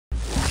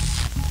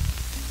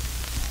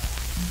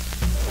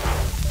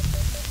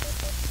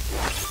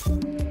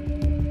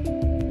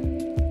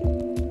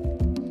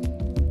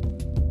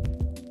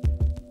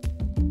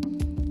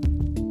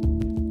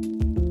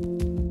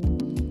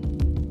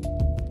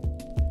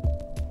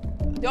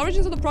The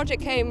origins of the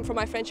project came from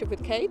my friendship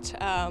with Kate.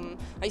 I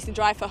used to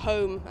drive her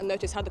home and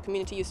notice how the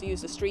community used to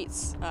use the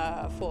streets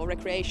for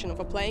recreation and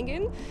for playing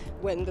in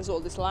when there's all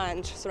this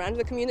land surrounding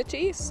the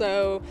community.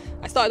 So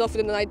I started off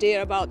with an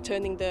idea about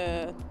turning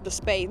the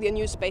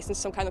unused space into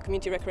some kind of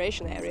community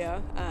recreation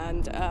area,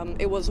 and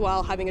it was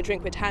while having a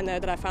drink with Hannah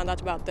that I found out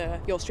about the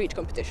Your Street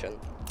competition,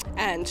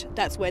 and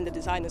that's when the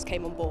designers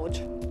came on board.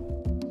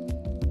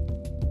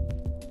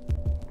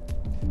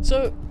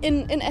 So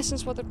in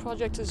essence what the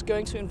project is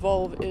going to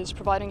involve is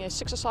providing a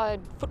six-a-side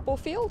football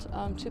field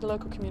to the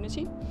local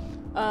community.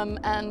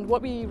 And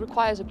what we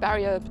require is a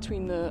barrier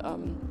between the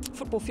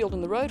football field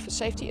and the road for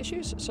safety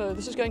issues. So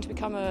this is going to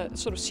become a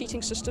sort of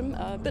seating system,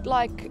 a bit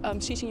like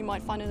seating you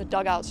might find in the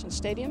dugouts in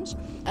stadiums.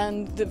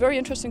 And the very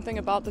interesting thing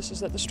about this is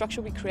that the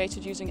structure we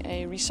created using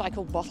a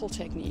recycled bottle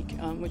technique,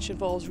 which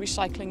involves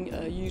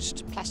recycling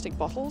used plastic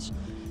bottles.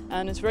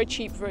 And it's very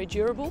cheap, very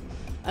durable,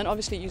 and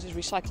obviously it uses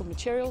recycled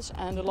materials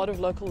and a lot of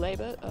local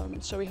labour.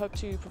 So we hope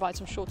to provide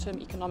some short-term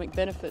economic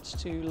benefits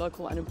to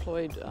local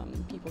unemployed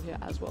people here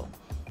as well.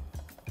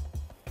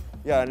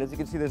 Yeah, and as you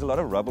can see, there's a lot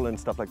of rubble and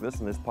stuff like this,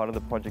 and this part of the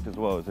project as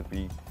well is that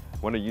we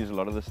want to use a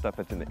lot of the stuff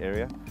that's in the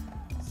area.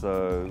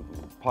 So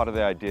part of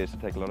the idea is to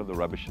take a lot of the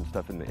rubbish and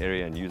stuff in the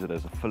area and use it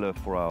as a filler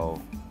for our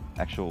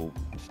actual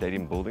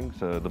stadium building.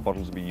 So the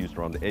bottles will be used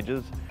around the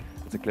edges.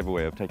 It's a clever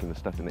way of taking the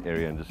stuff in the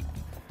area and just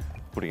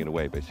putting it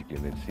away basically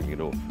and then sealing it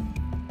off.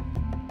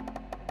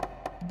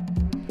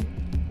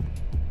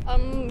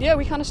 Yeah,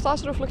 we kind of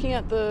started off looking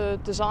at the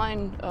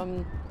design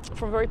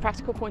from a very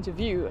practical point of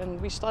view,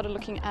 and we started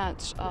looking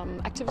at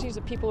activities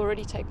that people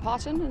already take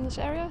part in this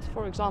area.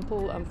 For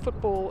example,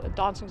 football,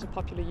 dancing is a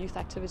popular youth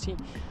activity,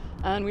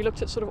 and we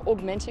looked at sort of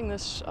augmenting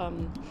this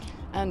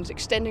and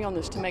extending on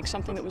this to make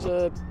something that was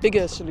a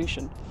bigger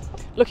solution.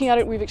 Looking at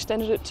it, we've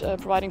extended it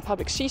providing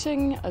public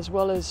seating as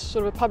well as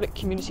sort of a public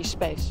community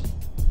space.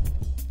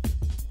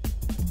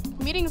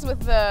 Meetings with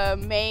the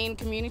main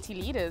community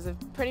leaders have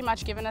pretty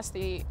much given us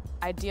the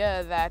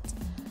idea that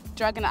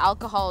drug and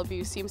alcohol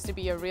abuse seems to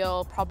be a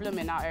real problem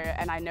in our area,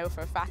 and I know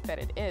for a fact that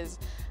it is.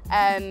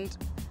 And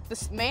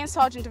the main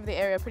sergeant of the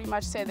area pretty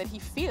much said that he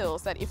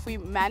feels that if we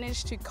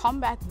manage to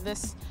combat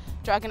this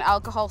drug and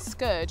alcohol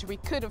scourge, we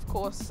could, of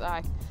course,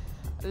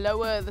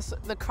 lower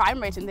the crime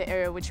rate in the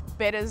area, which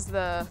betters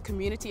the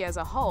community as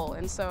a whole.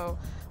 And so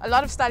a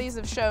lot of studies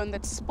have shown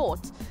that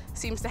sport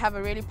seems to have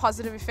a really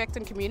positive effect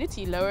on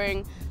community,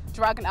 lowering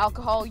drug and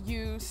alcohol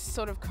use,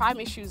 sort of crime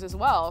issues as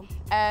well.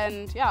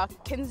 And yeah,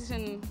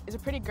 Kensington is a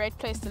pretty great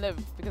place to live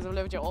because I've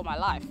lived here all my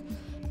life.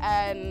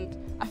 And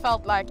I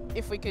felt like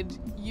if we could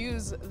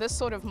use this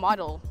sort of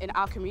model in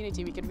our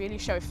community, we could really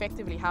show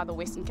effectively how the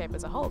Western Cape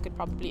as a whole could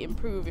probably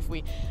improve if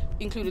we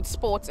included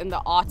sports and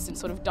the arts and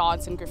sort of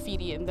dance and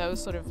graffiti and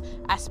those sort of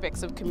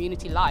aspects of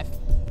community life.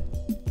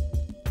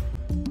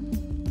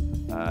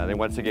 Then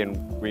once again,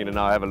 we're going to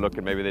now have a look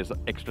at maybe there's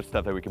extra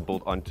stuff that we can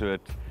build onto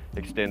it,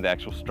 extend the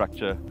actual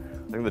structure.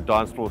 I think the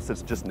dance floor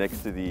sits just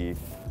next to the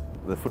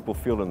football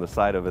field on the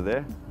side over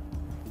there.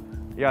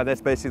 Yeah,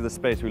 that's basically the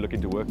space we're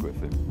looking to work with.